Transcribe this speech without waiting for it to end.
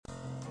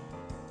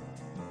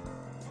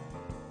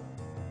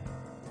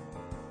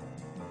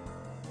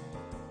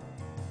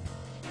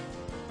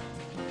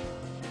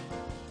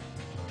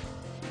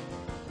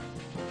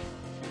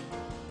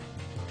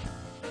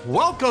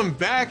Welcome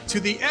back to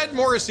the Ed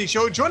Morrissey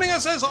Show. Joining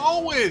us as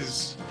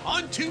always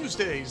on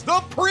Tuesdays, the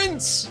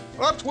Prince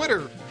of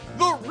Twitter,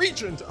 the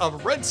Regent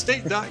of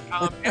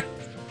RedState.com.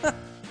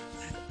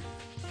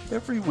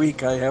 Every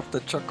week I have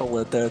to chuckle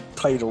at the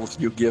titles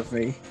you give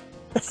me.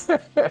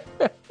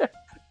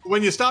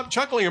 When you stop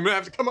chuckling, I'm going to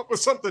have to come up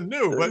with something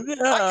new. But Yeah,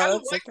 I kind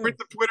of that's like okay.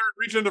 Prince of Twitter and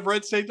Regent of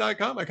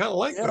RedState.com. I kind of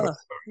like those.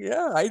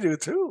 Yeah, I do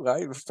too.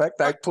 In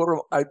fact, I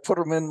put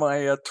them in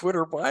my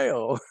Twitter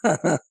bio.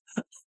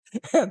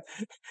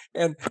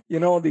 and you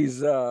know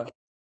these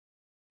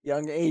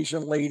young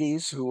Asian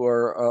ladies who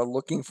are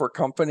looking for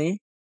company,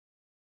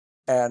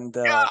 and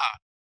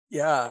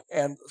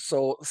and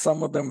so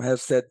some of them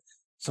have said,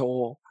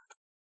 "So,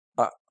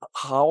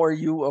 how are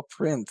you a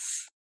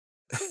prince?"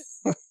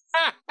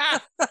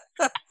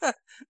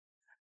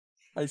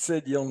 I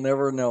said, "You'll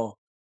never know."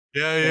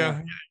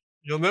 Yeah.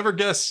 You'll never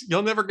guess.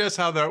 You'll never guess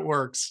how that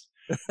works.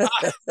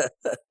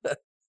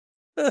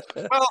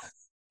 Well,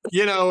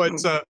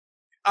 it's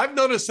I've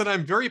noticed that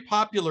I'm very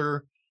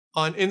popular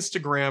on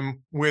Instagram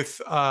with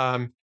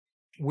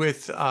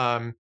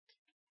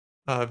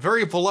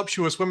very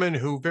voluptuous women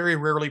who very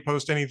rarely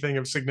post anything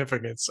of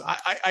significance.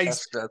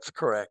 That's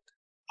correct.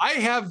 I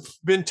have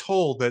been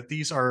told that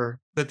these are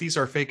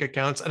fake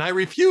accounts, and I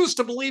refuse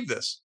to believe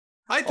this.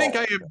 I think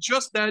I am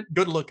just that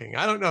good looking.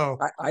 I don't know.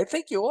 I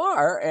think you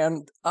are,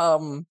 and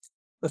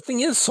the thing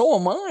is, so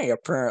am I.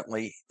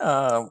 Apparently,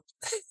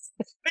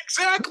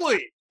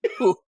 Exactly.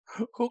 who,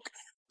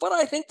 but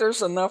I think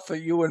there's enough of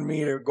you and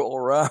me to go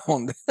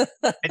around.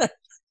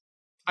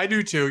 I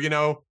do too.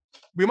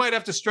 We might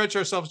have to stretch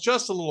ourselves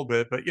just a little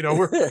bit, but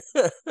we're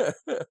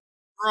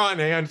on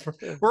hand.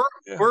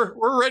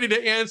 We're ready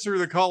to answer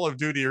the call of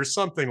duty or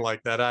something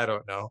like that. I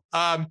don't know.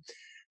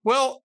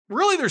 Well,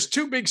 really, there's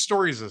two big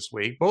stories this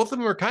week. Both of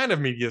them are kind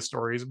of media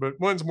stories, but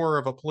one's more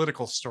of a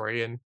political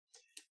story. And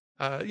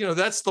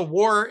that's the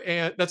war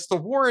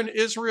in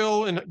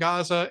Israel and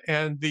Gaza,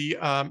 and the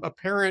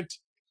apparent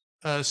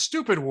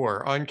stupid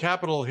war on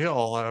Capitol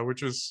Hill,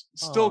 which is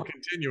still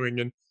continuing.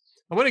 And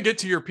I want to get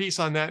to your piece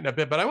on that in a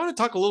bit, but I want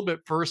to talk a little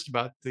bit first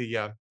about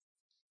the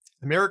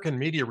American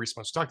media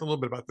response. Talked a little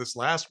bit about this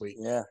last week.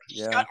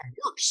 It's gotten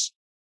worse,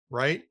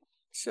 right?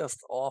 It's just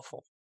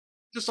awful.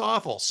 Just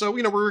awful. So,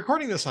 we're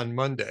recording this on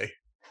Monday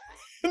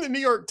in the New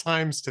York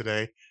Times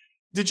today.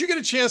 Did you get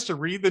a chance to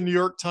read the New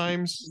York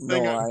Times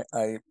thing? No,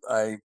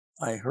 I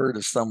heard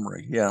a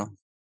summary. Yeah.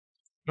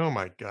 Oh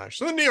my gosh.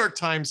 So the New York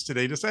Times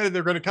today decided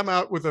they're going to come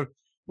out with a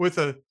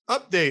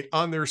update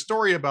on their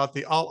story about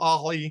the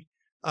Al-Ahli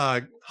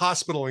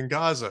hospital in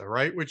Gaza,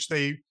 right? Which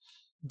they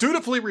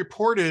dutifully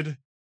reported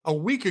a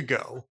week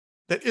ago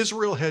that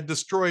Israel had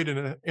destroyed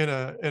in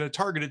a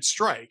targeted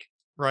strike,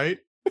 right?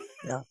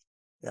 Yeah.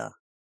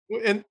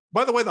 And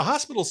by the way, the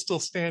hospital's still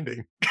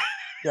standing.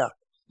 Yeah.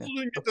 It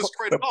didn't get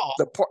destroyed at all.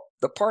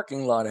 The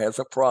parking lot has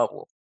a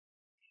problem.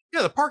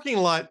 Yeah, the parking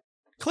lot,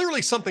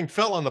 clearly something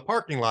fell on the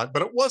parking lot,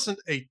 but it wasn't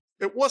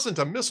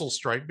a missile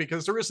strike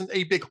because there isn't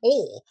a big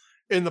hole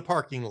in the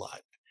parking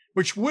lot,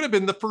 which would have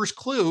been the first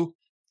clue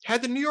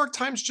had the New York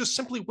Times just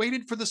simply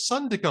waited for the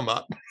sun to come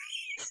up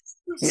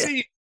to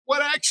see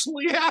what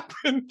actually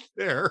happened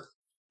there.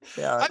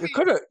 Yeah, you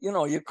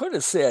could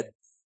have said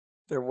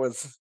there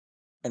was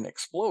an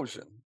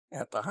explosion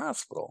at the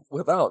hospital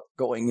without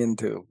going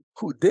into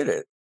who did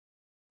it.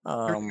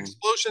 There's an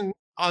explosion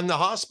on the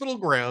hospital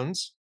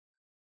grounds.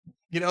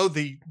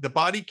 The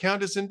body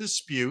count is in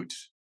dispute.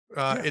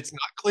 It's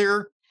not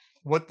clear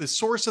what the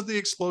source of the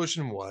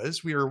explosion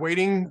was. We are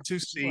waiting to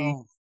see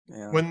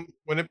when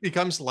it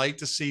becomes light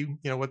to see,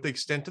 what the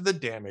extent of the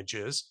damage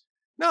is.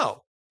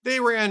 No, they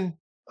ran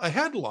a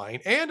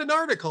headline and an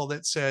article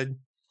that said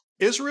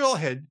Israel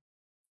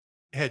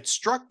had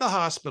struck the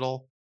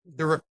hospital.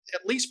 There were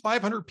at least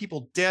 500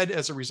 people dead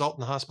as a result,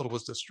 and the hospital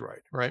was destroyed,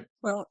 right?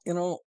 Well,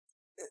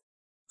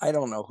 I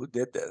don't know who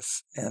did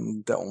this,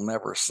 and they'll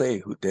never say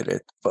who did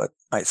it, but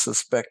I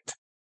suspect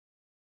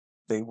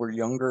they were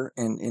younger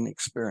and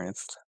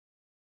inexperienced.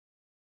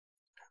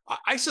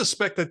 I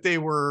suspect that they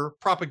were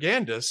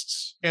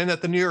propagandists and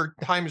that the New York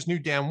Times knew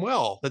damn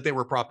well that they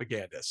were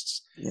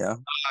propagandists. Yeah.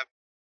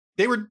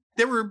 They were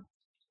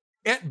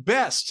at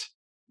best,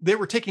 they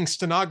were taking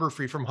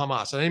stenography from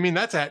Hamas. And I mean,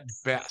 that's at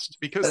best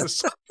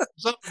because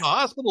the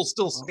hospital's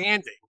still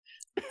standing.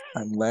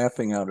 I'm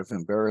laughing out of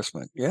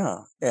embarrassment. Yeah,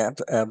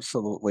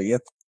 absolutely.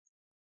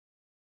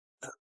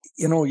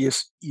 You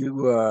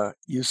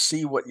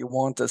see what you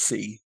want to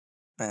see,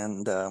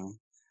 and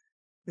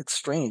it's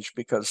strange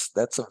because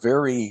that's a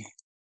very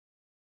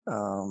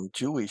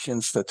Jewish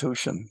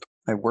institution.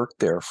 I worked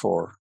there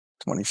for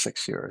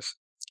 26 years.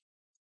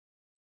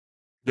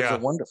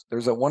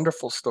 There's a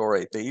wonderful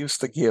story. They used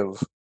to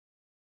give,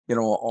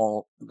 there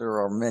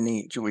are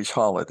many Jewish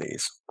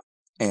holidays,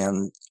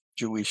 and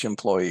Jewish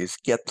employees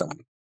get them.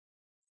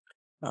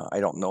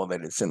 I don't know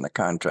that it's in the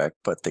contract,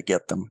 but they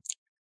get them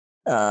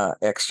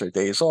extra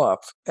days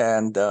off.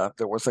 And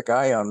there was a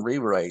guy on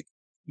Rewrite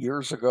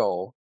years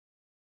ago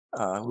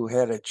who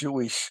had a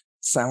Jewish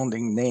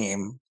sounding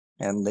name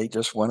and they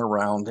just went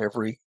around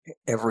every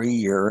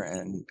year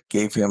and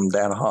gave him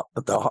that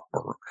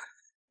or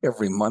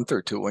every month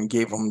or two and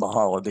gave him the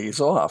holidays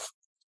off.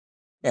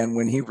 And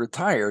when he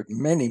retired,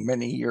 many,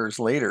 many years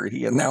later,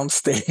 he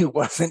announced that he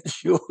wasn't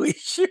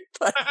Jewish,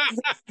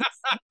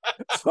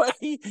 but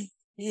he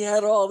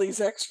had all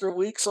these extra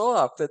weeks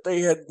off that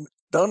they had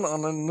done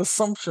on an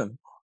assumption.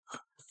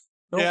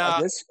 No, Yeah.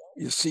 I guess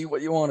you see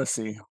what you want to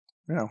see.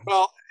 Yeah.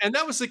 Well, and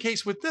that was the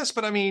case with this,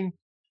 but I mean,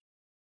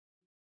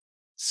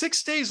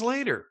 6 days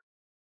later,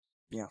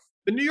 Yeah.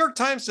 the New York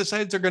Times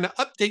decides they're going to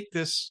update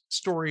this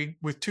story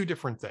with two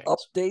different things.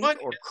 Update One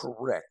or is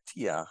correct?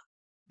 Yeah.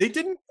 they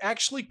didn't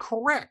actually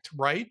correct,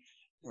 right?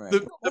 Right.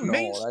 The No,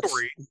 main that's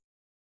story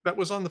that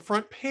was on the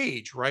front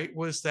page, right,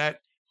 was that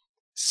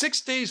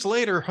 6 days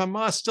later,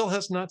 Hamas still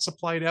has not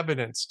supplied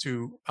evidence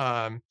to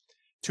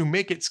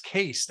make its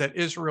case that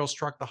Israel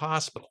struck the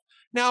hospital.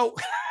 Now,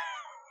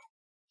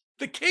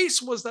 the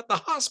case was that the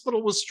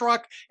hospital was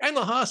struck and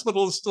the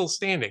hospital is still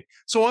standing.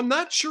 So I'm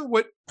not sure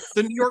what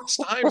the New York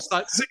Times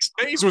thought 6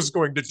 days was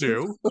going to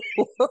do.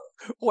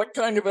 what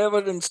kind of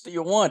evidence do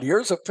you want?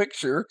 Here's a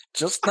picture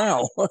just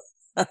now.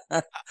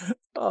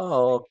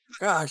 Oh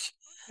gosh.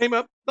 Came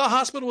up, the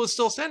hospital was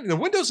still standing. The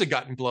windows had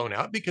gotten blown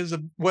out because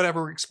of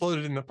whatever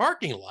exploded in the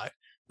parking lot,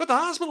 but the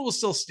hospital was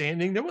still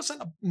standing. There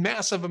wasn't a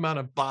massive amount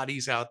of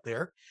bodies out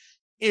there.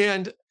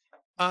 And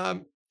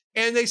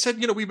they said,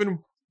 we've been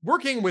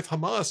working with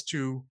Hamas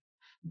to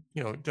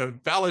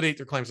validate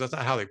their claims. That's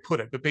not how they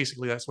put it, but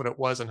basically that's what it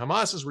was. And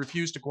Hamas has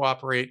refused to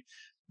cooperate.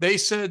 They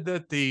said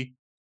that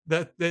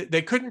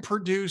they couldn't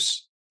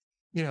produce,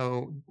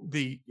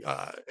 the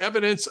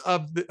evidence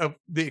of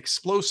the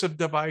explosive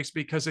device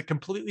because it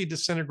completely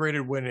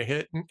disintegrated when it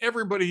hit. And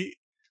everybody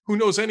who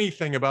knows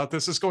anything about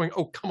this is going,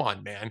 "Oh, come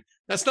on, man!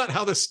 That's not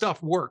how this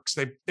stuff works.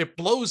 It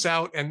blows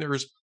out, and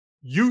there's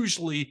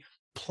usually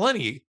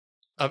plenty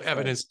of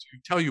evidence to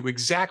tell you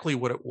exactly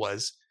what it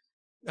was."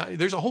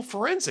 There's a whole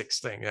forensics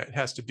thing that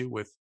has to do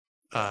with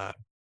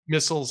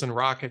missiles and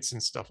rockets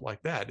and stuff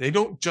like that.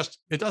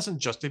 It doesn't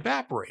just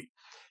evaporate.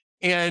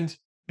 And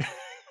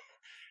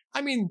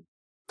I mean,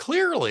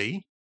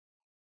 clearly,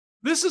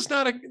 this is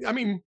not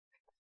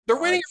they're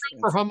waiting around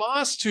for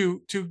Hamas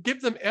to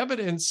give them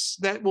evidence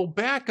that will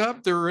back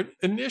up their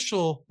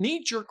initial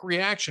knee-jerk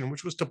reaction,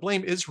 which was to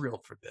blame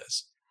Israel for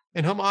this.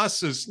 And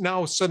Hamas is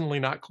now suddenly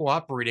not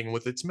cooperating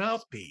with its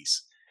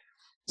mouthpiece.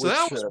 So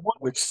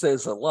which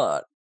says a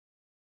lot.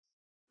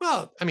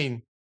 Well, I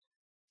mean,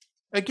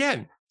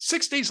 again,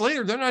 6 days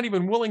later, they're not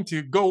even willing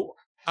to go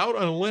out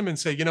on a limb and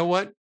say, you know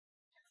what?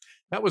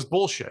 That was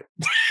bullshit.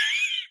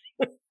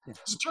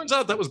 So it turns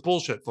out that was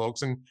bullshit,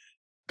 folks. And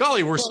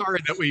golly, we're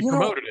sorry that we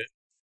promoted it.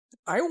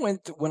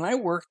 When I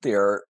worked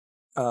there,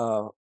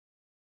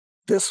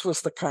 this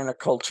was the kind of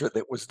culture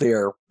that was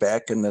there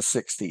back in the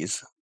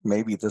 60s,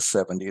 maybe the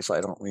 70s,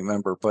 I don't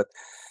remember, but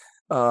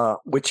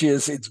which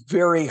is it's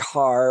very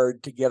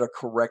hard to get a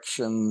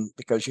correction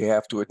because you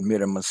have to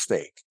admit a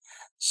mistake.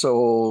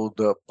 So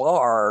the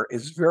bar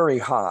is very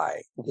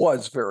high,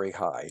 was very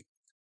high.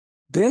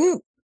 Then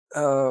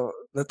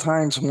the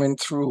Times went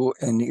through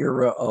an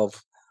era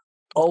of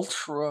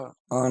ultra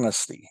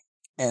honesty,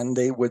 and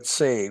they would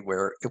say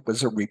where it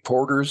was a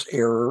reporter's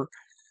error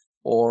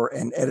or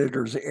an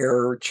editor's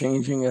error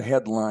changing a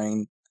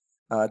headline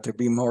to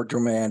be more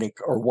dramatic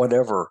or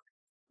whatever.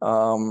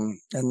 And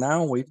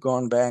now we've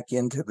gone back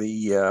into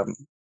the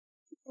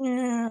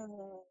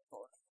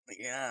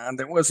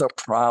there was a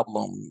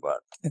problem,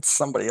 but it's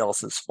somebody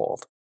else's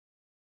fault.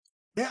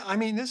 Yeah, I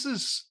mean, this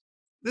is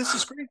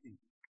crazy.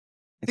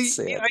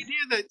 The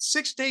idea that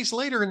 6 days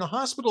later and the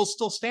hospital is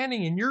still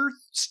standing and you're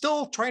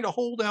still trying to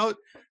hold out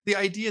the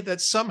idea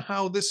that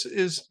somehow this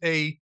is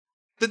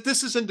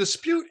in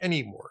dispute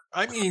anymore.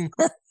 I mean,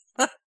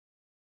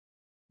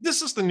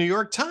 this is the New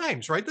York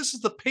Times, right? This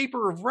is the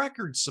paper of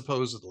record,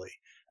 supposedly.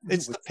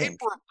 It's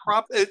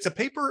it's a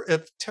paper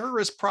of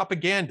terrorist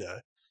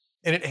propaganda,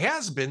 and it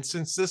has been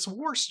since this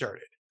war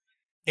started.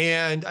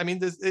 And I mean,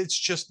 it's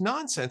just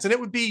nonsense. And it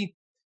would be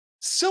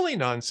silly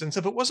nonsense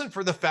if it wasn't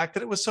for the fact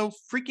that it was so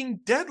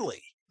freaking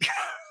deadly.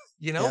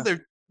 There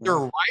are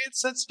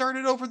riots that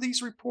started over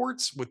these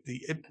reports, with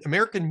the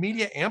American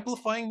media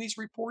amplifying these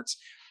reports.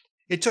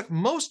 It took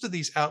most of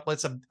these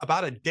outlets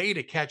about a day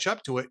to catch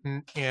up to it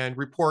and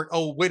report,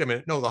 oh, wait a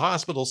minute, no, the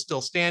hospital's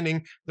still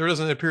standing. There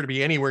doesn't appear to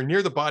be anywhere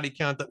near the body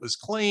count that was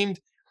claimed.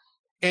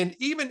 And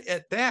even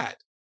at that,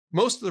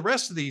 most of the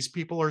rest of these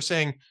people are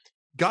saying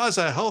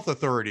Gaza health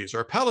authorities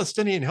or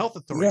Palestinian health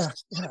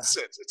authorities.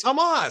 It's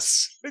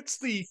Hamas. It's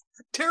the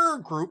terror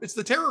group. It's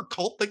the terror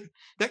cult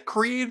that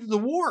created the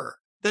war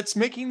that's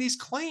making these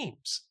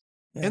claims.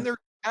 Yeah. And they're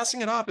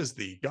passing it off as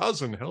the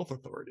Gazan health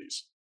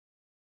authorities.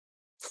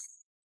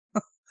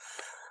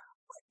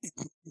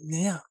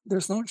 Yeah,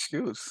 there's no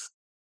excuse.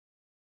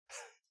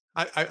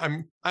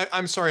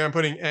 I'm sorry, I'm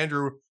putting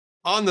Andrew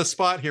on the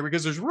spot here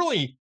because there's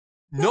really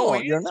no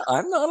you're not.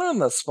 I'm not on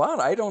the spot.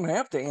 I don't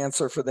have to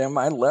answer for them.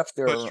 I left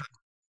there. Yeah.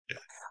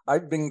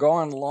 I've been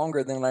gone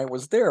longer than I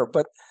was there,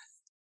 but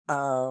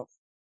well,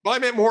 I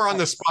meant more on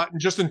the spot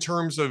and just in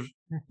terms of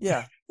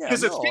Yeah,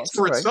 because it no, speaks it's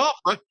for all right. itself,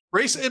 right?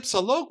 Res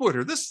ipsa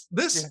loquitur. This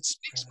Yeah,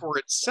 speaks for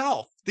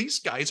itself. These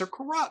guys are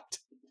corrupt.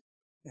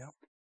 yeah.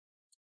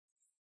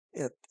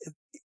 It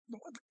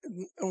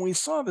and we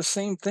saw the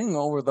same thing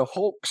over the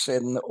hoax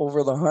and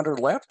over the Hunter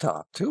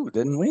laptop too,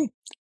 didn't we?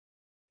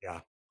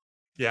 Yeah.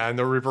 Yeah, and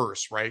the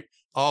reverse, right?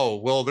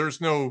 Oh, well,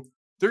 there's no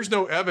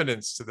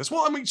evidence to this.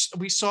 Well, I mean,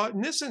 we saw it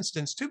in this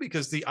instance too,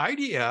 because the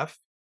IDF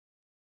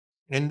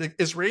and the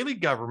Israeli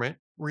government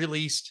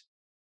released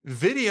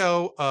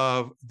video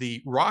of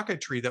the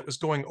rocketry that was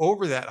going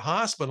over that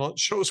hospital. It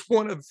shows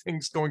one of the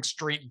things going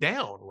straight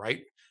down,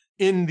 right?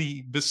 In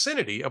the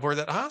vicinity of where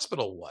that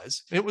hospital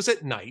was. And it was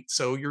at night.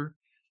 So you're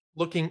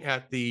looking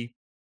at the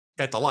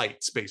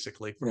lights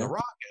basically from the Yeah.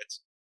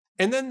 rockets.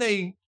 And then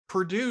they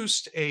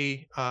produced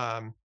a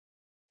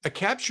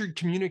captured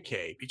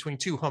communique between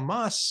two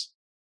Hamas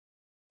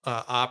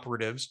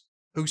operatives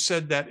who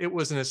said that it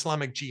was an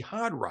Islamic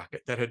Jihad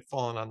rocket that had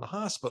fallen on the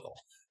hospital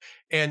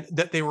and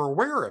that they were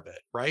aware of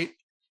it, right?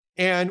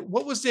 And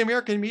what was the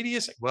American media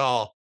saying?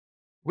 Well,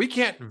 we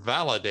can't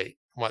validate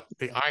what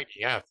the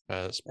IDF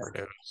has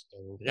produced.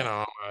 And,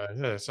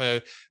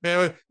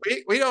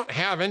 we don't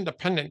have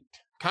independent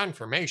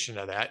confirmation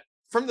of that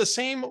from the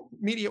same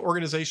media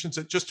organizations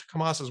that just took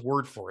Hamas's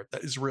word for it,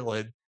 that Israel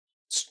had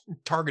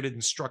targeted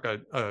and struck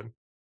a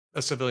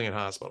civilian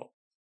hospital.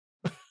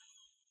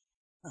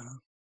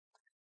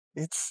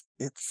 It's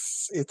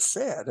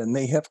sad, and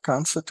they have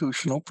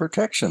constitutional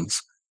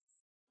protections.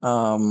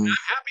 I'm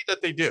happy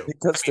that they do.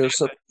 Because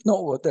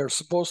they're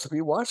supposed to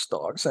be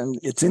watchdogs, and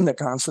it's in the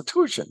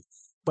Constitution,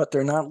 but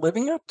they're not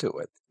living up to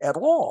it at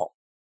all.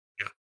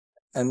 Yeah.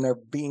 And they're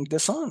being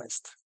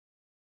dishonest.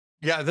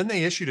 Yeah, then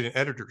they issued an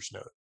editor's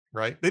note,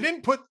 right? They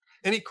didn't put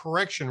any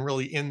correction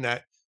really in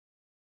that.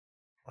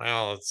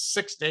 Well,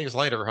 6 days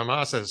later,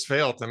 Hamas has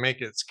failed to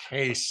make its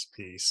case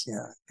piece.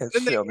 Yeah, it's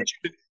Then they failed.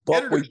 issued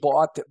But we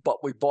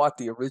bought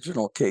the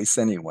original case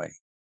anyway.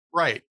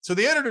 right. So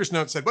the editor's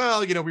note said,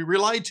 well, we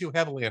relied too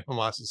heavily on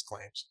Hamas's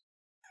claims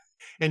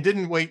and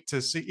didn't wait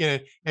to see,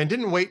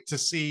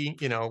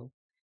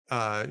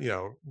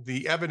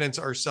 the evidence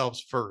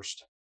ourselves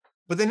first.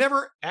 But they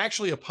never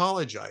actually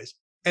apologized.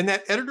 And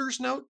that editor's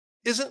note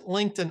isn't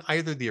linked in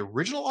either the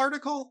original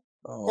article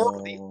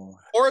or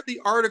the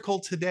article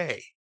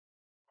today.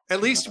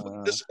 At least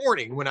this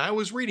morning when I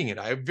was reading it,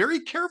 I very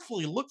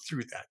carefully looked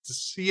through that to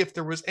see if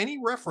there was any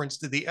reference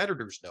to the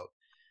editor's note,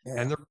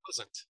 and there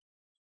wasn't.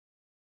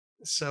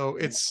 So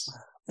it's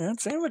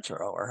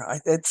amateur hour.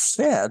 It's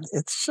sad.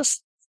 It's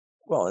just,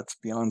 well, it's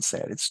beyond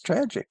sad. It's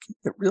tragic.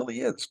 It really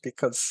is,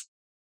 because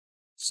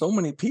so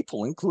many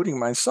people, including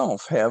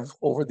myself, have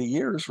over the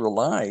years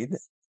relied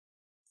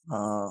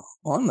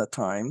on the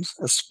Times,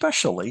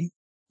 especially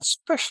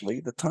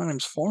the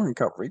Times foreign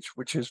coverage,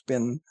 which has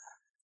been,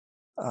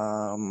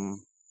 it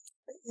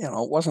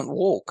wasn't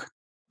woke,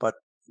 but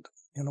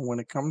when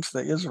it comes to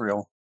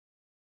Israel,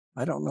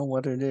 I don't know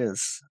what it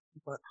is,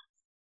 but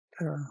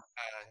they're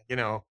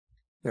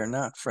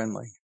not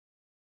friendly.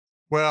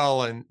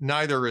 Well, and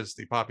neither is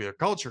the popular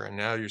culture. And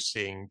now you're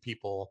seeing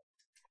people,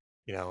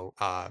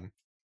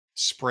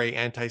 spray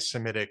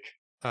anti-Semitic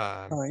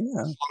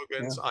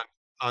slogans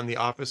on the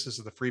offices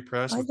of the Free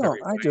Press. I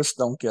just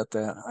don't get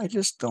that. I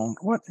just don't.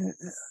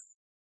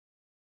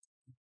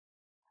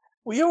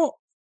 We all,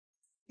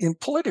 in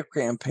political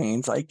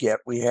campaigns, I get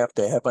we have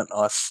to have an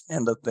us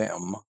and a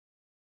them,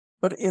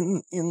 but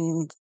in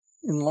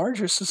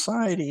larger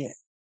society,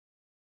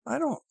 I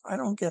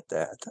don't get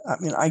that. I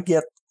mean, I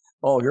get,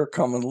 here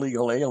come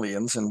illegal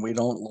aliens and we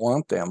don't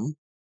want them,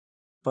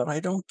 but I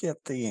don't get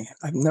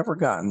I've never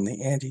gotten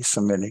the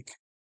anti-Semitic.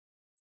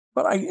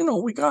 But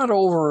we got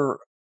over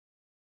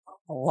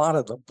a lot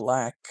of the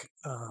black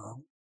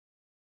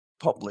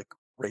public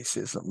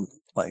racism,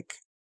 like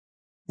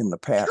in the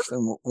past. Sure.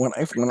 And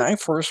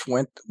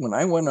when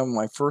I went on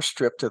my first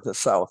trip to the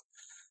South,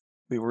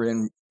 we were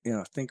in,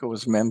 I think it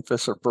was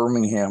Memphis or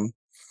Birmingham,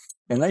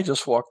 and I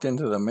just walked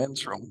into the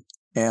men's room,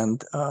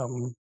 and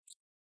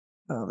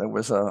there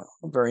was a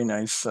very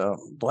nice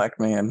black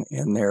man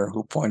in there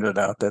who pointed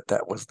out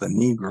that was the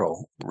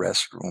Negro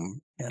restroom,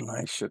 and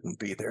I shouldn't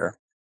be there.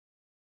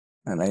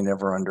 And I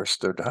never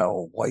understood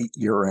how white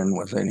urine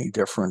was any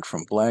different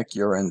from black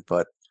urine,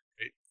 but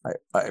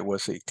I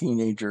was a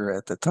teenager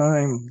at the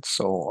time,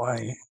 so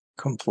I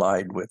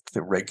complied with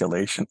the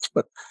regulations.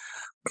 But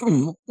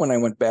when I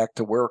went back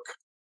to work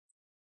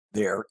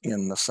there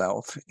in the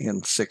South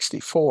in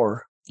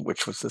 '64,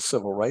 which was the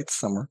civil rights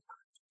summer,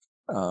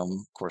 of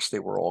course, they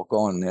were all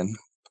gone then.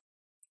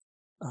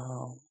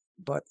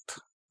 But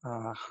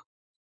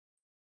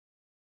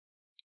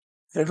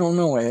I don't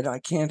know, Ed. I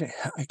can't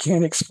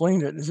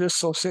explain it. It's just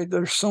so sad.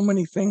 There's so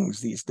many things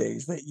these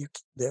days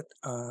that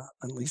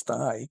at least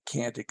I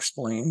can't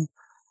explain,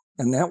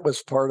 and that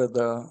was part of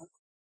the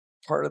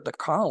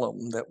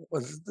column. That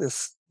was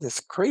this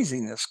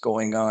craziness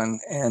going on,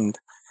 and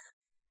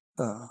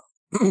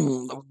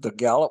the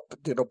Gallup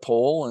did a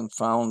poll and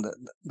found that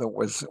there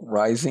was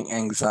rising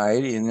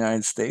anxiety in the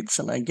United States,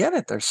 and I get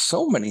it. There's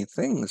so many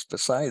things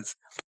besides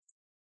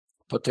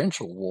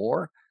potential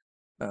war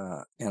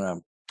and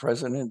a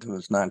president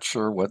who's not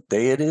sure what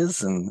day it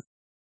is, and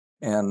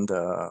when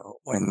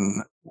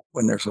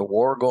there's a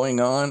war going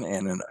on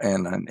and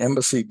an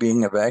embassy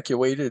being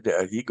evacuated,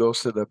 he goes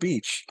to the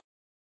beach.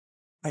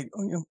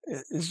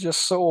 It's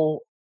just so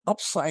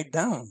upside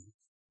down.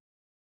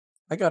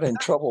 I got in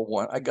trouble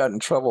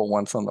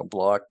once on the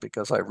blog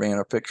because I ran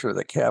a picture of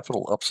the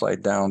Capitol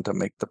upside down to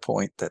make the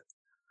point that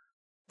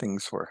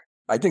things were.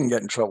 I didn't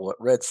get in trouble at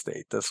Red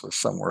State. This was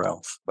somewhere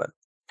else. But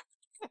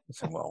I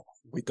said, well,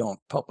 we don't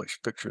publish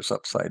pictures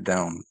upside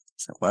down. I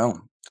said,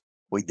 well,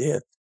 we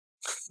did.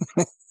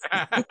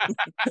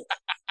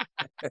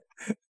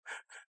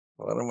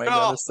 What am I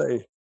going to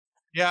say?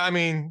 Yeah, I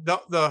mean,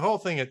 the whole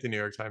thing at the New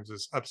York Times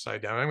is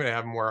upside down. I'm going to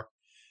have more.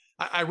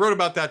 I wrote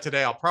about that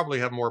today. I'll probably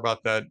have more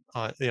about that.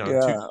 Yeah,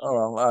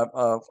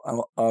 well,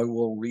 I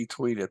will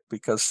retweet it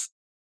because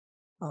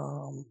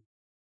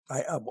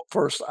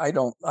first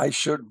I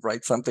should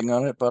write something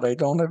on it, but I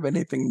don't have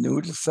anything new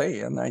to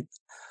say, and I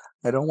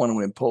don't want to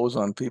impose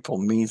on people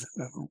me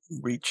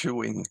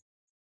rechewing.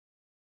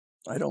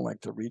 I don't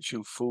like to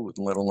rechew food,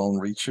 let alone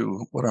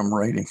rechew what I'm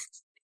writing.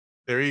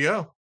 There you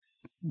go.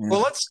 Yeah.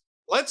 Well,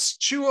 let's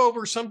chew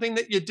over something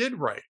that you did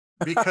write,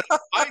 because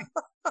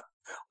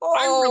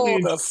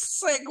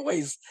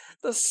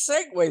the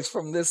segues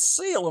from this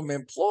Salem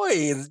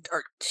employee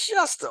are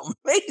just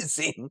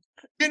amazing.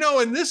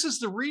 And this is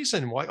the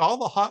reason why all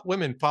the hot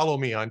women follow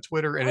me on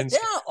Twitter and Instagram.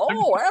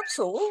 Yeah,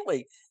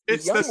 absolutely.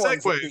 It's the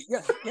segue.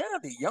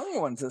 The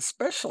young ones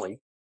especially.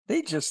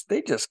 They just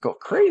go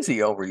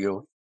crazy over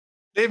you.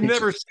 They've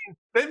never seen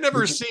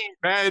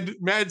mad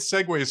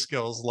segue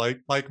skills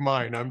like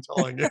mine, I'm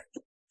telling you.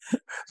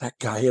 That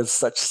guy has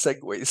such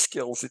segue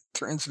skills, it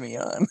turns me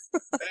on.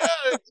 Yeah,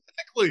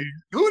 exactly.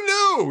 Who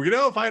knew?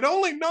 If I'd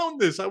only known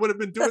this, I would have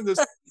been doing this.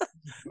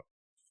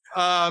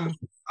 All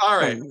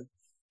right.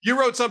 You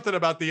wrote something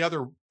about the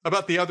other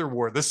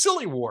war, the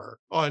silly war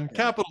on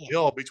Capitol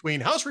Hill between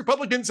House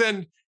Republicans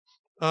and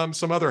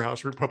some other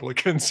House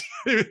Republicans.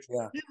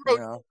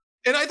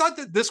 And I thought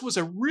that this was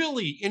a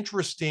really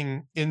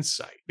interesting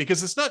insight,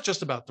 because it's not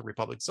just about the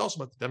Republicans, it's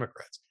also about the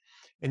Democrats.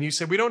 And you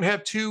said we don't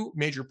have two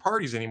major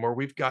parties anymore.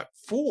 We've got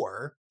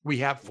four. We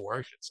have four,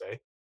 I should say,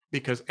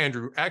 because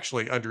Andrew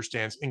actually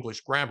understands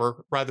English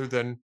grammar rather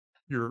than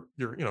your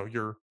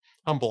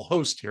humble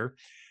host here.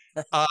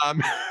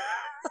 And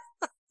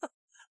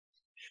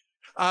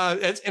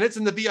it's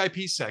in the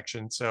VIP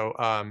section, so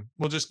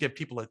we'll just give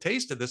people a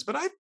taste of this. But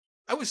I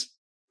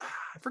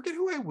forget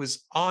who I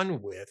was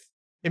on with.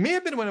 It may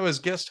have been when I was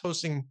guest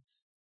hosting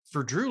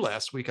for Drew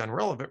last week on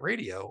Relevant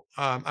Radio.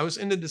 I was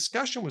in a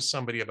discussion with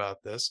somebody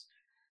about this.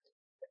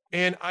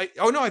 And I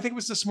think it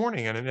was this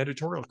morning on an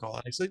editorial call.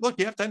 And I said, look,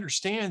 you have to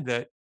understand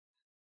that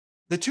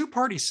the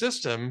two-party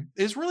system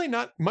is really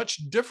not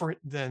much different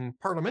than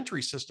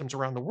parliamentary systems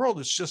around the world.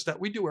 It's just that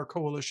we do our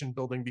coalition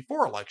building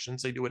before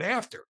elections. They do it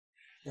after.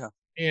 Yeah.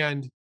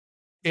 And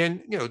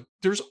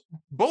there's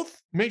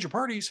both major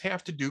parties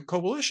have to do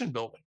coalition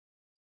building.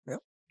 Yep.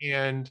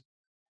 And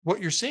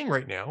what you're seeing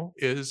right now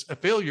is a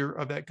failure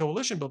of that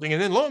coalition building.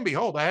 And then lo and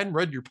behold, I hadn't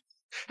read your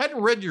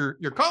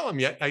column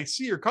yet. I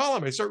see your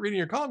column. I start reading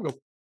your column, go,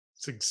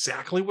 it's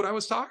exactly what I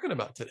was talking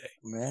about today.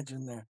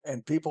 Imagine that.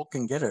 And people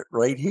can get it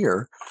right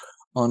here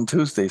on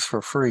Tuesdays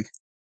for free.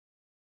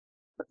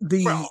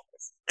 Yeah,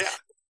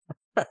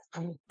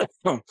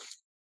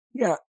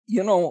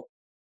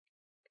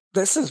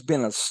 this has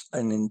been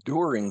an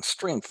enduring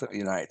strength of the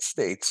United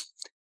States.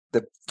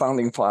 The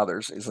founding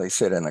fathers, as I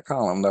said in the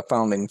column, the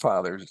founding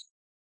fathers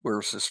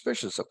were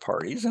suspicious of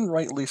parties, and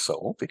rightly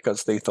so,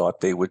 because they thought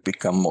they would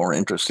become more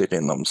interested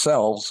in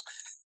themselves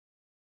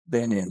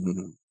than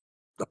in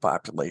the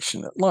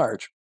population at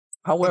large.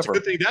 However, it's a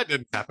good thing that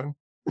didn't happen.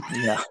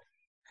 Yeah.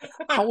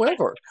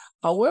 However,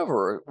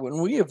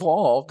 when we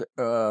evolved,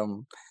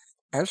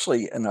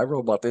 actually, and I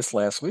wrote about this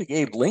last week,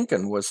 Abe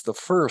Lincoln was the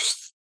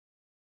first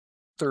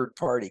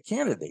third-party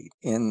candidate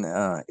in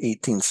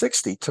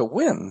 1860 to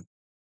win,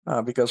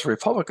 because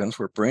Republicans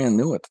were brand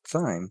new at the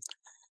time,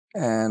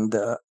 and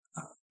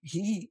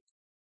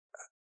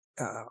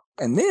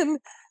and then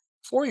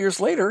 4 years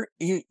later,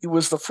 he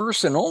was the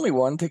first and only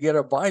one to get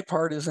a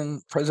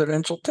bipartisan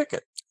presidential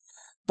ticket.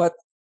 But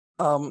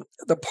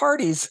the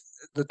parties,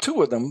 the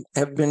two of them,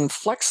 have been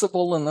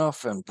flexible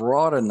enough and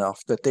broad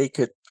enough that they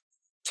could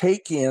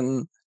take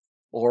in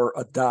or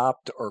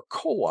adopt or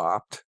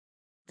co-opt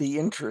the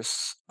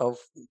interests of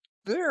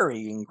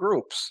varying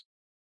groups.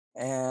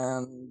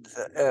 And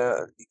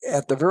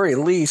at the very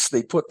least,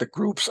 they put the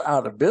groups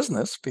out of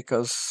business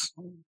because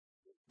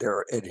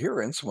their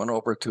adherents went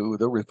over to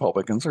the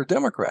Republicans or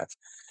Democrats.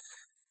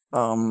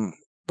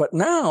 But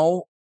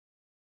now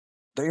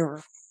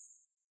their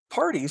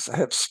parties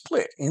have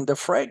split into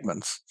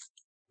fragments,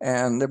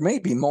 and there may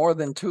be more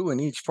than two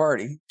in each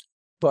party,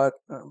 but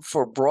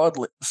for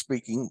broadly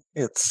speaking,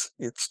 it's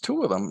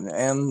two of them.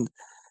 And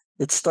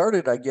it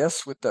started, I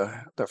guess, with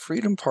the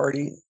Freedom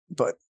Party,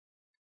 but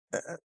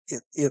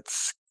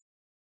it's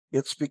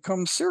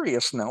become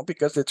serious now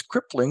because it's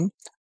crippling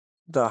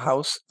the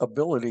House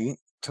ability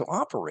to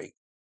operate.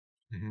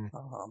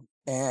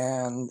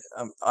 And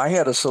I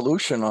had a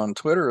solution on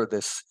Twitter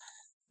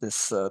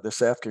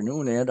this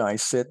afternoon, Ed. I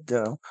said,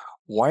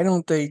 why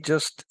don't they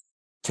just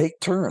take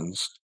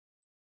turns?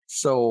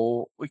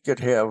 So we could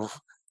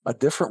have a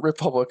different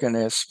Republican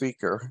as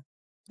Speaker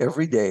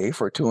every day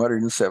for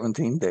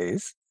 217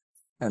 days,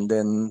 and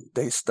then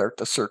they start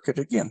the circuit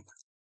again.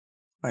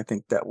 I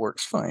think that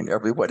works fine.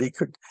 Everybody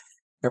could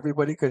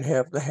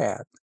have the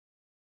hat.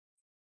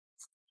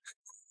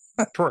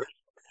 Correct.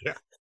 Yeah.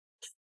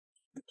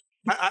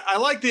 I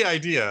like the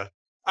idea.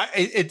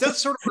 It does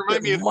sort of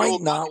remind me of It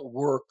might not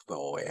work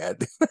though,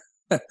 Ed.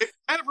 It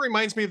kind of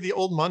reminds me of the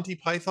old Monty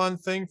Python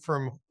thing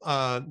from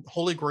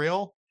Holy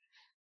Grail,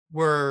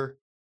 where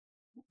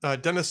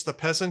Dennis the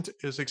Peasant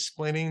is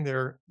explaining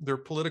their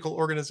political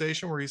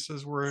organization, where he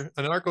says we're an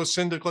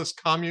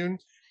anarcho-syndicalist commune.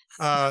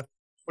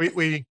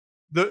 We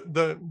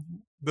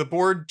the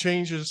board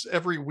changes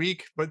every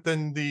week, but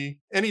then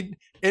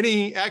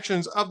any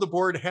actions of the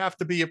board have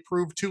to be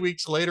approved 2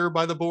 weeks later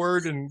by the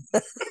board, and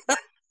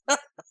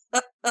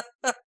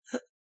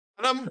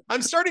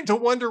I'm starting to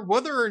wonder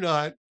whether or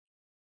not,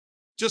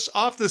 just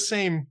off the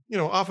same,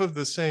 off of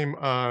the same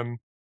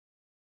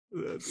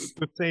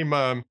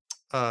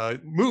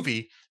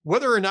movie,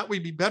 whether or not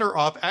we'd be better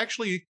off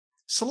actually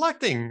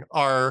selecting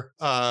our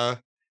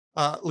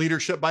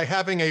leadership by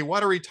having a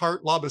watery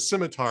tart lob a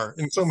scimitar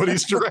in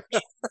somebody's direction.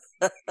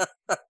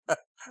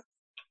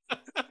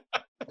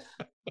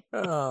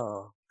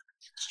 Oh.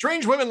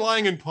 Strange women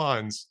lying in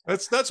ponds.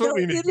 That's what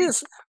we need. It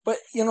is, but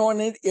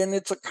and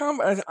it's a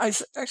I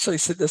actually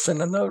said this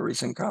in another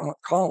recent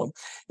column.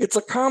 It's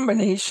a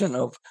combination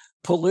of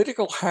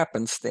political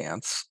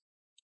happenstance,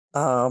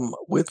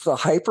 with the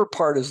hyper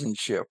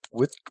partisanship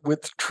with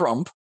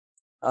Trump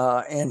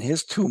and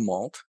his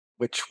tumult,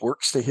 which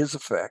works to his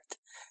effect,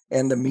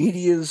 and the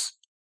media's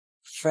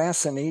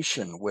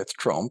fascination with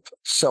Trump,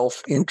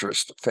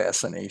 self-interest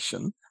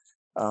fascination,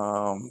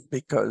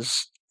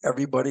 because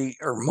everybody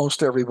or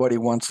most everybody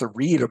wants to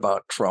read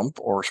about Trump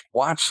or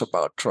watch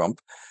about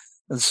Trump.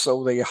 And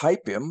so they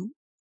hype him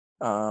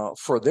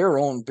for their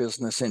own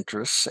business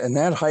interests, and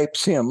that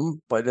hypes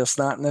him, but it's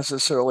not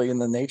necessarily in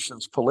the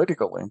nation's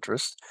political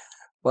interest,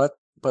 but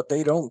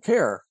they don't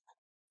care.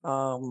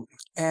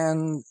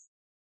 And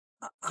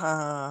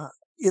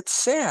it's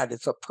sad.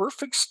 It's a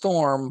perfect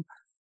storm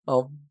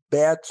of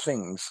bad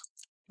things.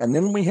 And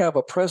then we have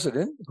a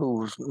president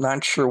who's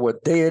not sure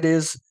what day it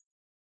is,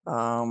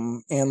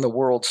 and the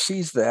world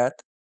sees that,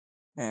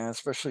 and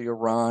especially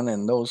Iran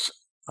and those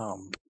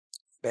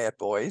bad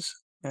boys,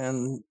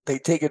 and they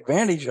take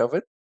advantage of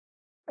it.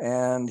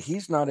 And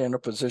he's not in a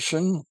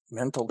position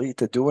mentally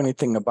to do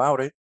anything about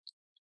it.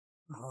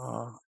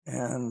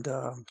 And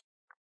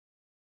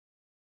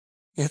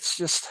it's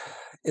just,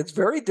 it's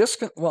very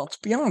well, it's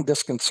beyond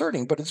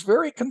disconcerting, but it's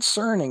very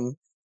concerning,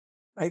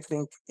 I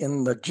think,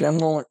 in the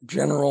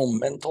general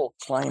mental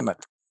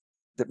climate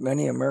that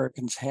many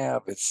Americans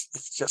have.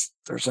 It's just,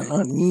 there's an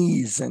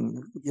unease,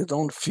 and you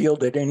don't feel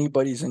that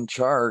anybody's in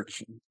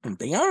charge, and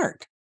they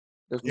aren't.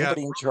 There's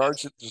nobody in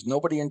charge. There's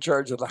nobody in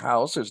charge of the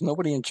House. There's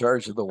nobody in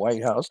charge of the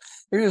White House.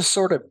 They're just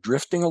sort of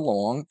drifting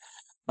along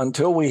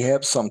until we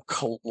have some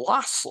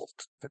colossal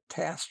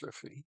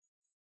catastrophe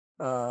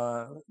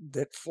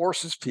that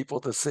forces people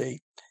to say,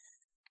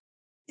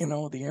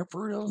 the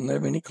emperor doesn't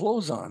have any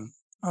clothes on,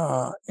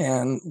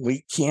 and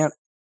we can't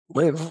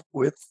live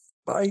with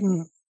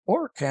Biden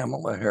or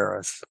Kamala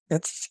Harris.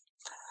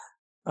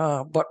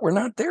 But we're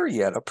not there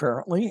yet,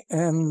 apparently.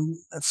 And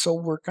so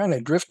we're kind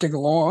of drifting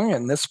along.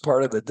 And this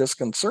part of the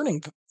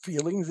disconcerting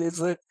feelings is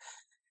that,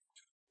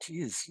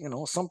 geez,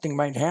 something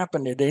might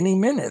happen at any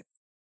minute,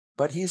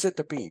 but he's at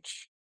the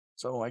beach.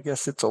 So I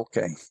guess it's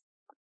okay.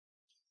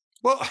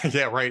 Well,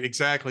 yeah, right,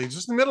 exactly.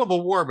 Just in the middle of a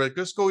war, but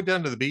just go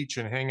down to the beach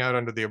and hang out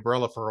under the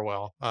umbrella for a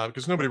while,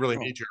 because nobody really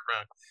needs you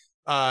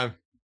around.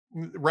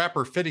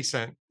 Rapper 50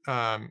 Cent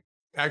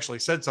actually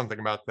said something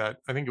about that.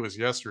 I think it was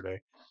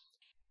yesterday.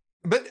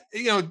 But,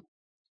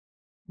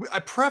 I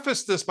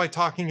prefaced this by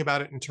talking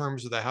about it in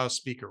terms of the House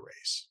Speaker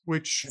race,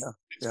 which is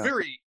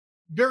very,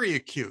 very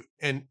acute,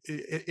 and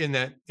in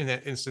that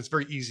instance,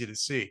 very easy to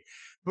see.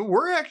 But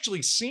we're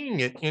actually seeing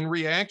it in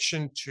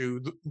reaction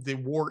to the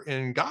war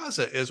in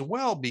Gaza as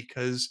well,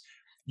 because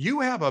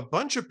you have a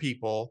bunch of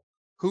people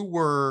who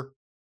were,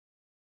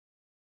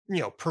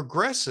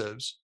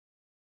 progressives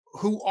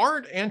who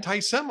aren't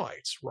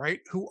anti-Semites,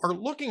 right? Who are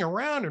looking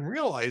around and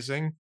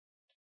realizing,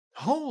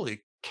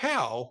 holy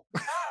cow,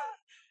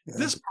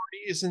 this party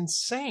is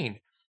insane.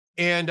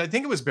 And I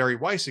think it was Barry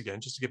Weiss again,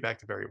 just to get back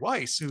to Barry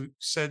Weiss, who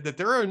said that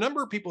there are a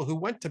number of people who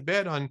went to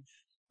bed on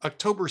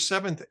October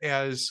 7th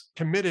as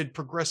committed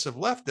progressive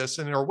leftists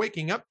and are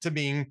waking up to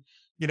being,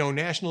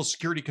 national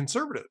security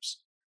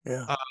conservatives.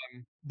 Yeah.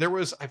 There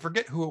was, I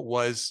forget who it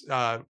was,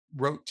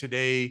 wrote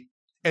today,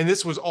 and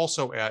this was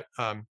also at,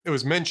 it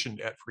was mentioned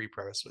at Free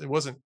Press. It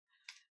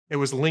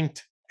was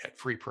linked at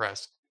Free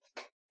Press.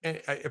 And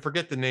I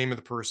forget the name of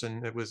the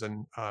person. It was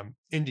an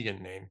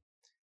Indian name.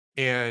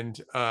 And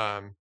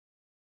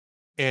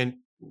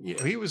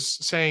he was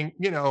saying,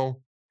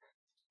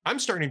 I'm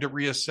starting to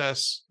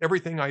reassess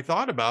everything I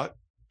thought about,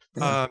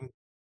 Yeah. um,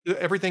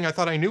 everything I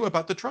thought I knew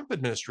about the Trump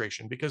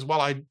administration. Because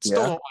while I still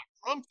Yeah. don't like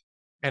Trump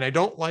and I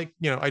don't like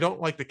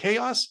the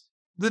chaos,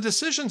 the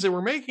decisions they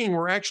were making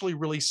were actually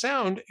really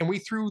sound, and we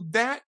threw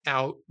that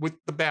out with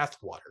the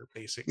bathwater,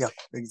 Yeah. basically.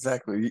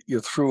 Exactly. You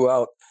threw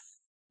out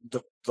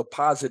the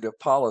positive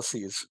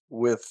policies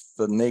with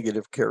the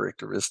negative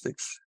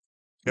characteristics.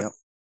 Yep.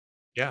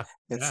 Yeah.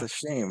 Yeah. It's Yeah. a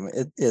shame.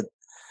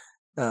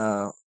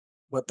 Uh,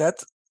 but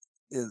that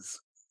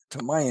is,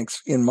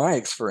 in my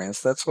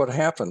experience, that's what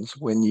happens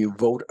when you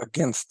vote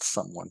against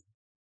someone,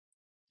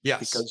 Yes.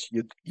 because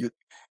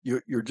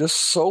you're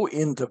just so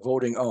into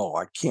voting. Oh,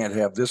 I can't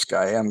have this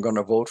guy, I'm going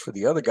to vote for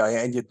the other guy,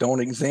 and you don't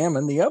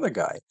examine the other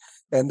guy.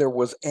 And there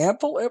was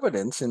ample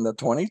evidence in the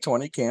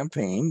 2020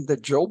 campaign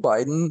that Joe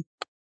Biden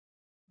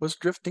was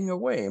drifting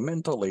away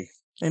mentally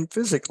and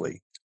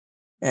physically.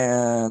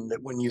 And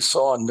when you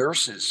saw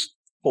nurses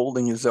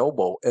holding his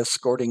elbow,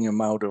 escorting him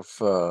out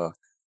of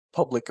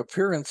public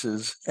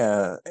appearances,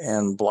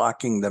 and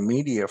blocking the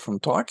media from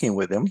talking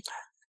with him,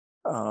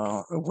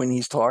 when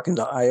he's talking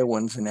to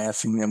Iowans and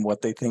asking them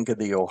what they think of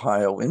the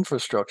Ohio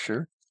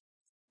infrastructure,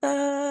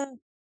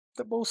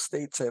 both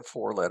states have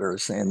four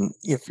letters. And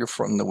if you're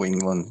from New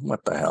England,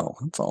 what the hell?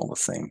 It's all the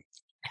same.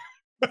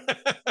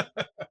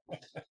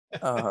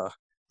 Uh,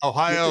 you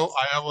Ohio, just,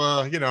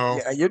 Iowa,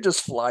 yeah, you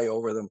just fly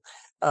over them.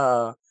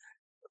 Uh,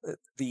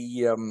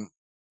 the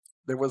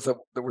There was a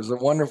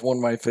one of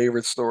my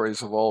favorite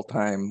stories of all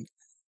time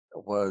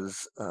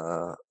was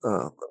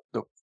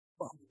the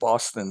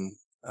Boston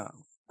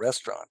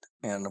restaurant,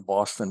 and a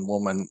Boston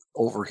woman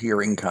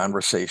overhearing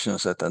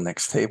conversations at the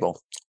next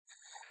table,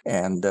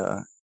 and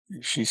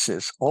she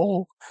says,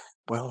 "Oh,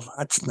 well,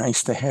 that's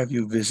nice to have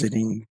you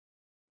visiting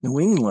New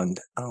England.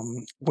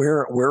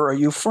 Where are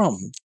you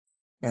from?"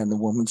 And the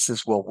woman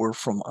says, "Well, we're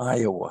from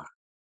Iowa."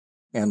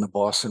 And the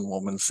Boston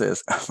woman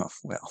says,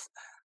 "Well,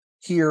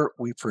 here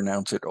we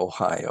pronounce it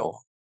Ohio."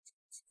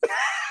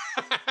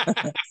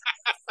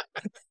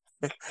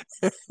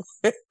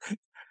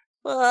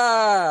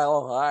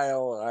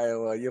 Ohio,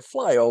 Iowa, you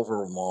fly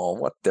over them all.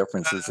 What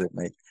difference does it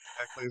make?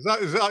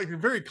 Exactly. It's like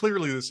very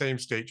clearly the same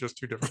state, just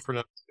two different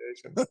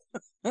pronunciations.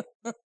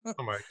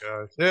 Oh my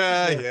gosh.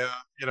 Yeah, Yeah,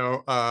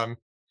 yeah.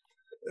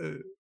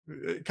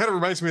 It kind of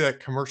reminds me of that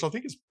commercial. I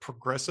think it's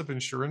Progressive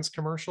Insurance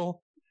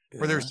commercial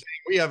where they're yeah,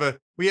 saying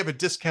we have a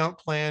discount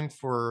plan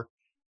for,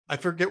 I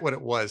forget what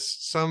it was,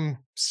 some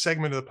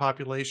segment of the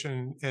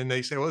population, and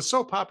they say, well, it's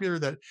so popular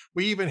that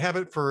we even have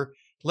it for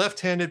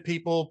left-handed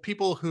people,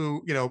 people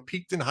who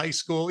peaked in high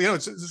school.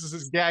 This is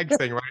this gag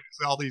thing, right? It's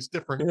yeah.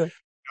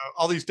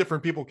 all these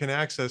different people can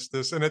access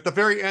this. And at the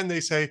very end, they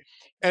say,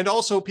 and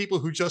also people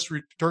who just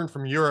returned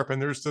from Europe.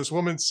 And there's this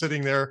woman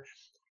sitting there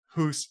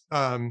who's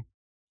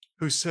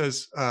who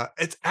says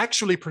it's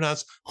actually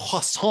pronounced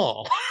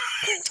croissant.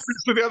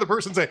 So the other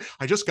person say,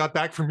 I just got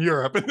back from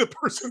Europe, and the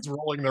person's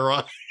rolling their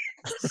eyes.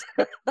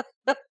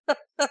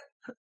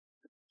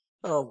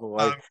 Oh boy.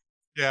 Um,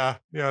 yeah,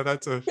 yeah,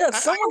 that's a. Yeah,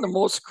 some of the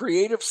most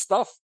creative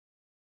stuff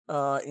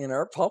in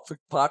our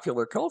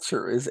popular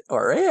culture is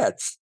our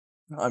ads.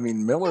 I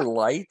mean, Miller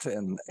Lite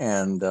and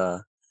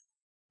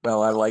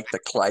well, I like the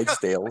Look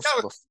Clydesdales.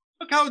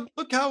 how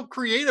look how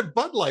creative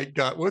Bud Light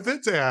got with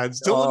its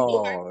ads.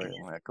 Dylan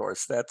Oh, of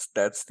course, that's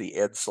the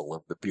Edsel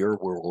of the beer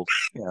world.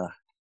 Yeah.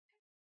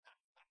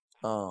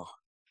 Oh,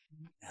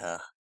 yeah.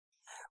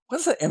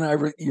 Was it?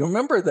 And you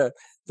remember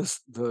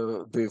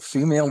the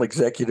female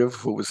executive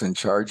who was in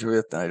charge of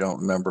it? I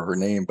don't remember her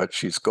name, but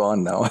she's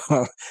gone now.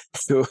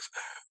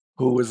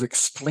 who was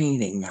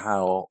explaining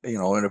how, in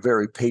a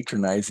very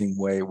patronizing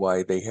way,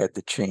 why they had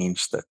to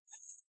change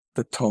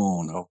the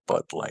tone of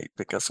Bud Light,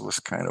 because it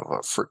was kind of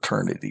a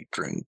fraternity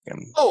drink.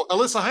 And Oh,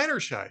 Alyssa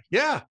Heinerscheid.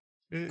 Yeah.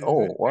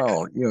 oh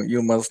wow,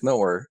 you must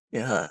know her.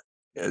 Yeah,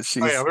 yeah, Oh yeah,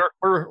 she's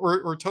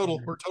we're total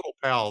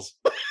pals.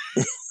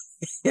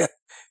 yeah,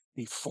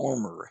 the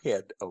former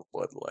head of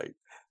Bud Light.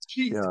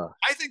 Yeah,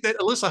 I think that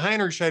Alyssa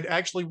Heinerscheid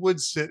actually would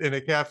sit in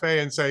a cafe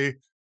and say,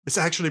 it's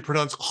actually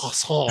pronounced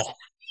croissant.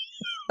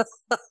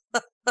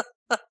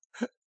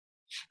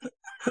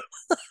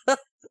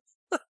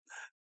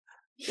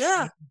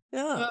 yeah,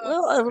 yeah.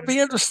 Well, it would be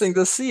interesting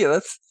to see.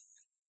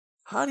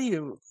 How do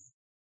you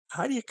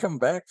how do you come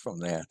back from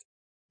that?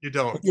 You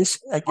don't.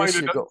 I Find guess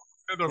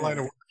another line of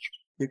yeah, work,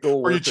 you go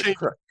or work at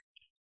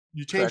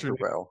you change your Cracker name.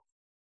 Barrel.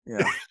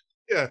 Yeah,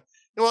 Yeah.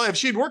 Well, if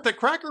she'd worked at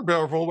Cracker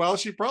Barrel for a while,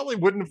 she probably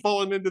wouldn't have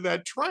fallen into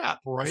that trap,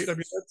 right? I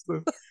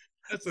mean,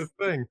 that's the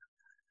thing.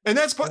 And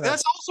yeah.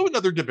 that's also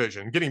another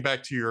division. Getting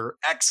back to your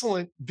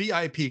excellent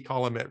VIP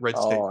column at Red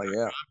State. Oh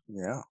yeah,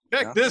 yeah,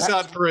 Check yeah. this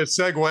out for a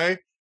segue.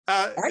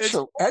 It's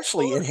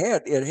Actually, it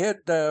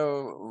had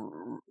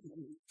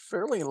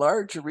fairly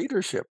large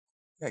readership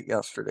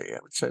yesterday,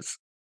 which has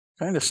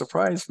kind of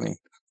surprised me.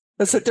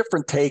 It's a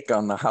different take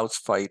on the House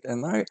fight,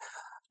 and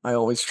I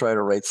always try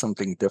to write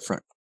something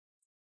different.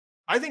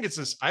 I think it's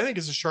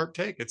a sharp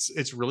take.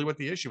 It's really what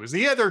the issue is.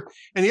 The other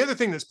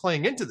thing that's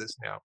playing into this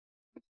now,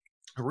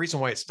 the reason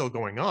why it's still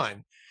going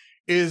on,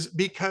 is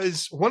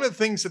because one of the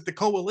things that the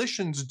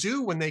coalitions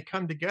do when they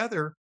come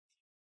together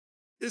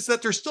is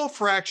that they're still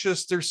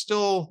fractious. They're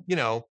still,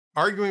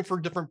 arguing for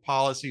different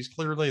policies.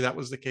 Clearly, that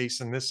was the case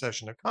in this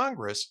session of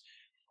Congress.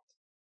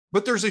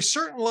 But there's a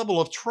certain level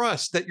of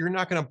trust that you're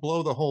not going to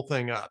blow the whole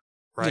thing up,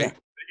 Yeah. right?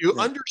 You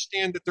Yeah.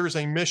 understand that there's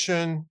a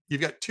mission.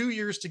 You've got 2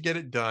 years to get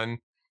it done.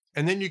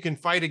 And then you can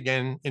fight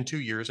again in 2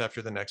 years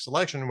after the next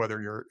election,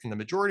 whether you're in the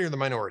majority or the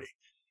minority.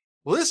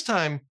 Well, this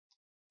time,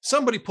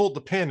 somebody pulled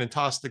the pin and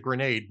tossed the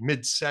grenade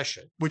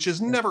mid-session, which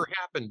has never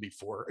happened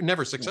before,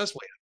 never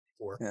successfully happened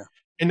before. Yeah.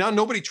 And now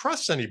nobody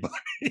trusts anybody.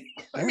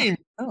 I mean,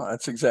 no,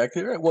 that's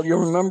exactly right. Well, you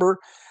remember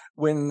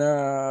when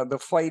the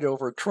fight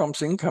over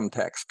Trump's income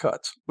tax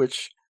cuts,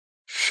 which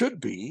should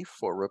be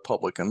for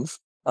Republicans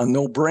a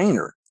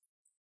no-brainer,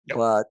 Yep.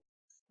 but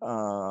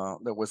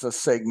there was a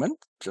segment,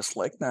 just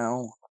like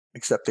now,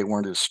 except they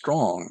weren't as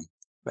strong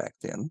back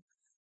then,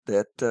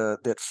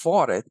 that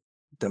fought it,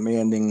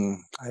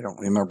 demanding, I don't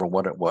remember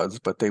what it was,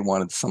 but they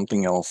wanted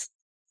something else,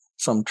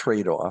 some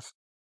trade-off,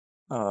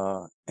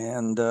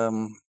 and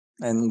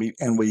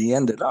we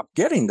ended up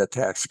getting the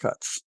tax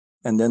cuts,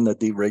 and then the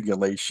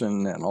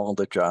deregulation and all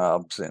the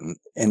jobs and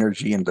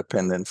energy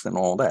independence and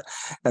all that.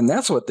 And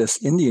that's what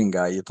this Indian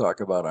guy you talk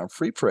about on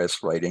Free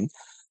Press writing,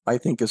 I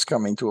think, is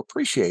coming to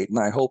appreciate. And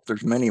I hope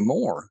there's many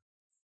more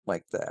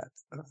like that.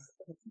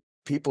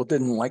 People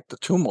didn't like the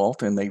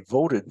tumult and they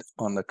voted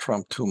on the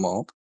Trump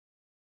tumult.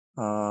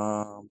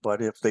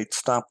 But if they'd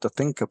stopped to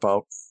think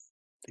about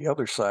the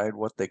other side,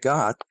 what they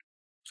got,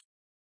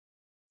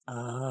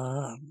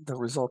 the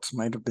results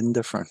might have been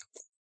different.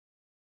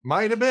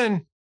 Might have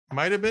been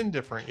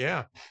different.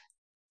 Yeah.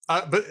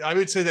 But I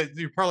would say that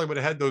you probably would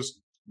have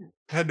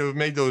had to have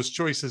made those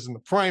choices in the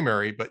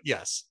primary, but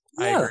yes,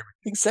 I agree.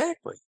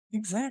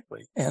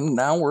 Exactly. And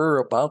now we're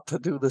about to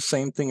do the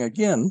same thing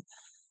again,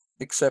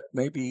 except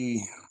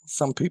maybe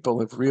some people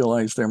have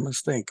realized their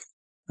mistake.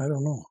 I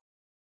don't know.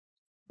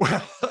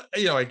 Well,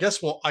 I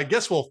guess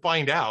we'll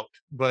find out,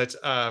 but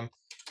I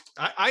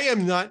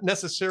am not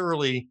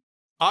necessarily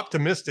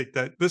optimistic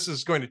that this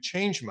is going to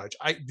change much.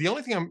 The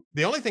only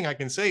thing I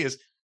can say is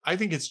I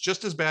think it's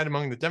just as bad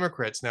among the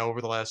Democrats now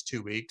over the last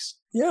 2 weeks.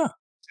 Yeah.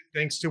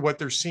 Thanks to what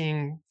they're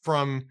seeing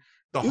from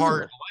the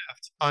hard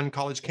left on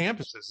college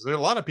campuses. There are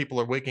a lot of people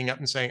are waking up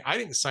and saying, I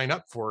didn't sign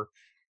up for,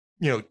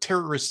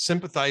 terrorist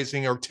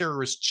sympathizing or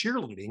terrorist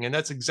cheerleading. And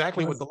that's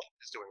exactly what the left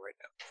is doing right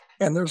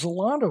now. And there's a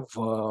lot of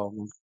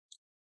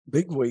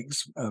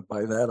bigwigs,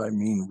 by that I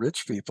mean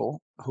rich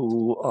people,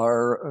 who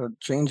are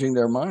changing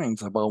their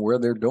minds about where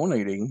they're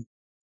donating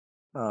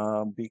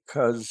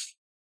because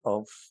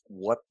of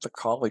what the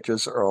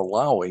colleges are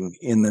allowing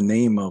in the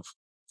name of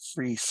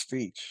free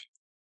speech.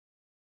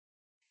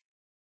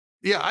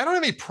 Yeah, I don't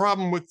have any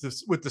problem with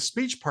the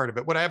speech part of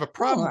it. What I have a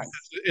problem with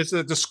is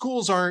that the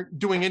schools aren't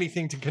doing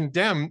anything to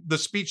condemn the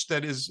speech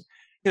that is,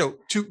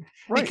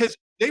 because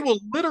they will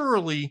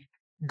literally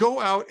go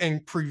out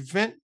and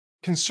prevent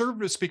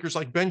conservative speakers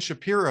like Ben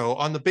Shapiro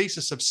on the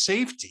basis of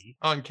safety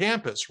on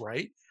campus,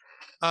 right?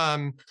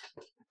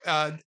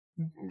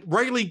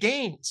 Riley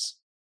Gaines,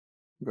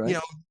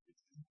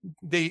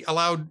 they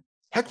allowed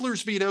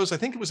hecklers vetoes. I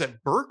think it was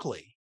at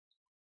Berkeley.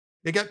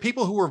 They got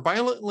people who were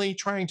violently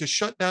trying to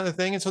shut down the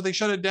thing, and so they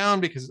shut it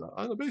down because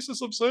on the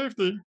basis of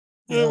safety.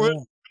 We're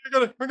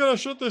gonna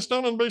shut this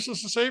down on the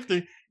basis of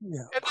safety.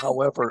 Yeah.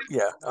 However,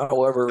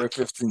 if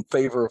it's in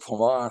favor of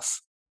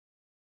Hamas,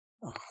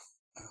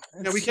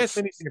 we can't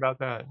say anything about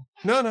that.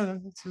 No.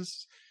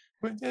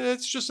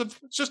 It's just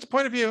a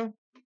point of view.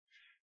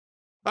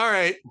 All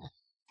right.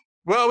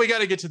 Well, we got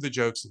to get to the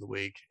jokes of the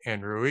week,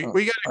 Andrew.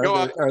 We got to go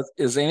out.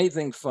 Is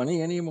anything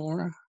funny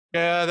anymore?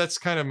 Yeah, that's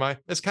kind of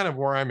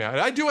where I'm at.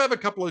 I do have a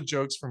couple of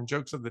jokes from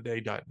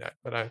jokesoftheday.net,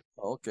 but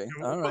okay.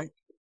 All right.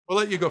 We'll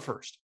let you go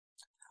first.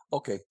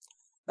 Okay.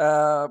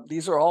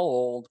 These are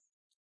all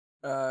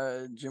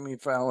old. Jimmy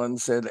Fallon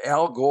said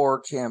Al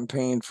Gore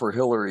campaigned for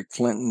Hillary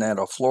Clinton at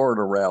a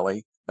Florida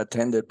rally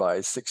attended by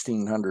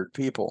 1,600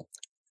 people.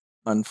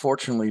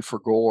 Unfortunately for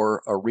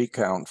Gore, a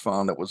recount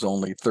found it was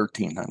only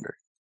 1,300.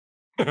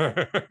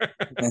 I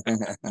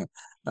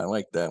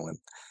like that one.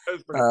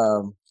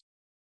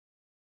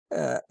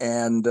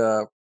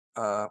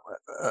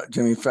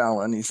 Jimmy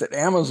Fallon, he said,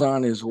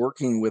 Amazon is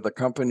working with a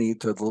company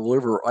to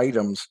deliver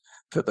items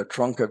to the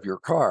trunk of your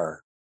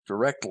car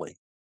directly.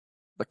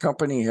 The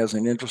company has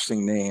an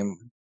interesting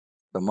name,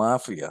 the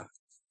Mafia.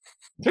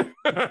 It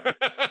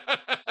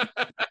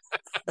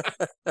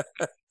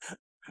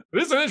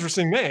is an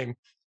interesting name.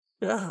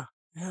 Yeah,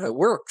 it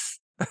works.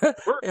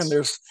 And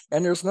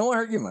there's no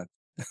argument.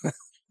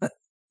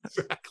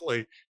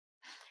 Exactly.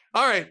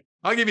 All right.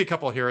 I'll give you a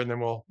couple here and then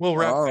we'll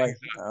wrap things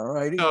up. All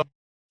righty. So,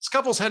 this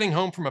couple's heading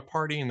home from a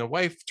party and the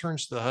wife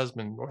turns to the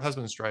husband, or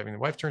husband's driving. The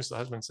wife turns to the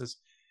husband and says,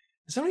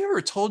 has somebody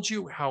ever told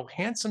you how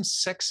handsome,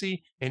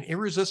 sexy, and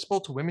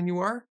irresistible to women you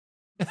are?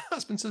 And the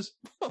husband says,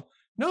 oh,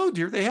 no,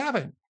 dear, they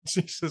haven't.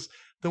 She says,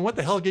 then what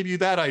the hell gave you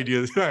that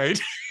idea? Right.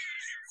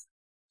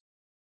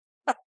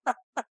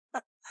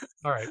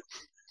 All right.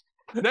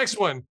 Next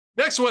one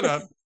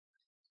up.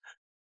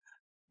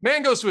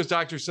 Man goes to his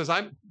doctor, says,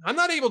 I'm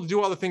not able to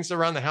do all the things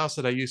around the house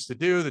that I used to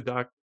do.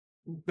 The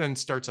then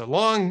starts a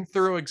long,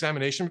 thorough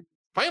examination,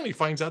 finally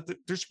finds out that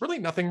there's really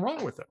nothing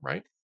wrong with him,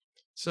 right?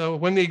 So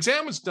when the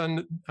exam was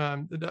done,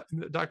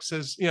 the doctor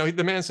says,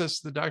 the man says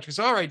to the doctor,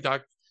 all right,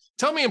 doc,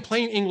 tell me in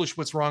plain English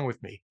what's wrong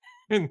with me.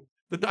 And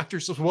the doctor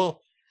says,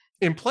 well,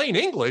 in plain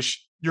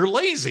English, you're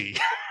lazy.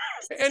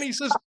 And he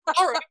says,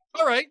 all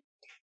right.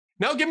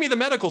 Now give me the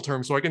medical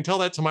term so I can tell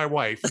that to my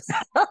wife.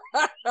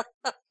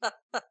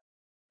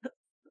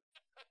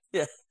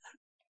 Yeah.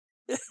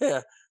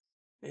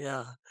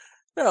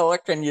 Well,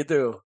 what can you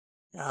do?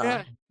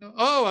 Yeah.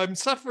 Oh, I'm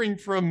suffering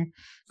from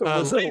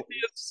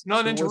laziness,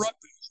 non-interrupted.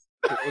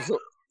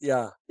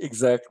 Yeah,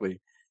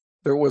 exactly.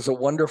 There was a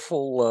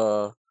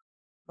wonderful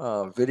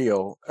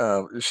video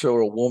showed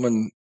a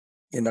woman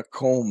in a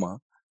coma,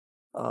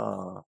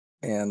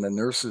 and the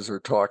nurses are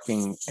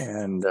talking,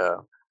 and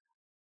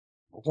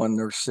one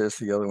nurse says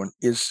to the other one,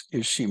 "Is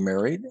she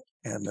married?"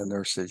 And the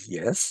nurse says,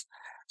 "Yes."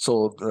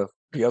 So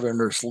the other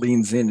nurse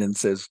leans in and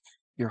says,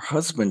 "Your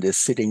husband is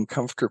sitting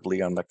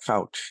comfortably on the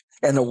couch."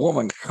 And the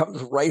woman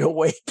comes right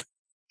away.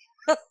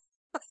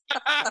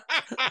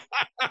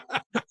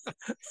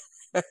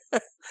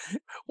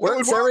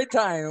 Works every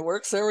time.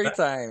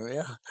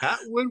 Yeah. That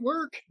would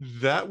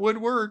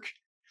work.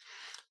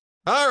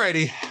 All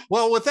righty.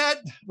 Well, with that,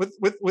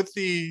 with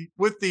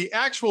the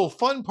actual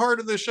fun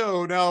part of the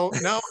show, now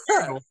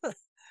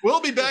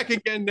we'll be back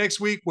again next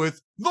week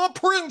with the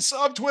Prince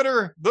of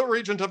Twitter, the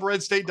regent of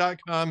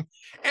redstate.com,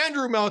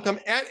 Andrew Malcolm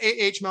at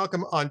AH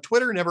Malcolm on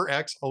Twitter, never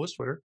X, always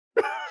Twitter.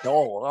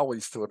 Oh,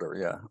 always Twitter,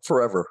 yeah,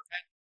 forever.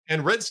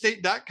 And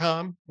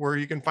redstate.com, where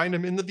you can find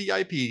him in the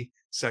VIP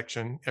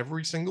section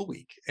every single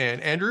week.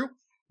 And Andrew,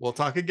 we'll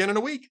talk again in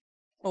a week.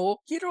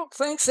 Okay,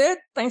 thanks, Ed.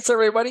 Thanks,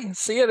 everybody.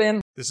 See you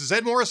then. This is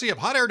Ed Morrissey of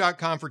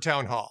hotair.com for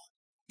Town Hall.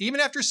 Even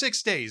after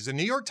 6 days, the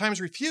New York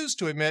Times refused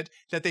to admit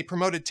that they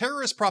promoted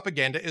terrorist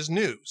propaganda as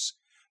news.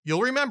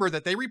 You'll remember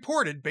that they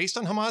reported, based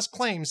on Hamas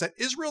claims, that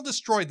Israel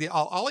destroyed the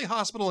Al-Ali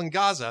hospital in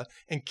Gaza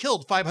and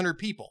killed 500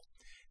 people.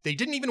 They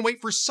didn't even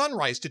wait for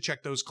sunrise to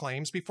check those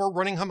claims before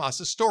running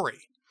Hamas's story.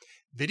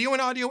 Video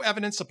and audio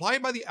evidence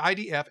supplied by the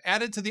IDF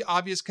added to the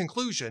obvious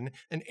conclusion: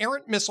 an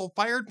errant missile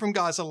fired from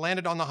Gaza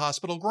landed on the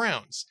hospital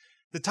grounds.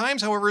 The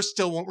Times, however,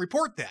 still won't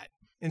report that.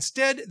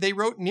 Instead, they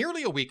wrote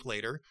nearly a week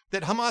later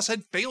that Hamas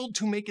had failed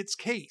to make its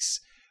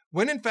case,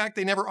 when in fact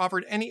they never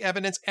offered any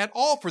evidence at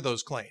all for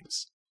those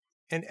claims.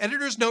 An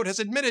editor's note has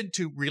admitted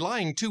to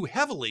relying too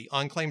heavily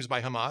on claims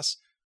by Hamas,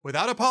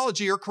 without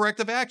apology or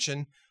corrective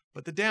action,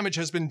 but the damage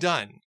has been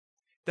done.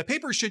 The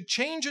paper should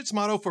change its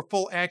motto for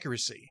full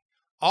accuracy: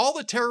 all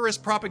the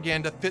terrorist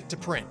propaganda fit to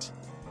print.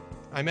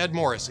 I'm Ed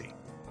Morrissey.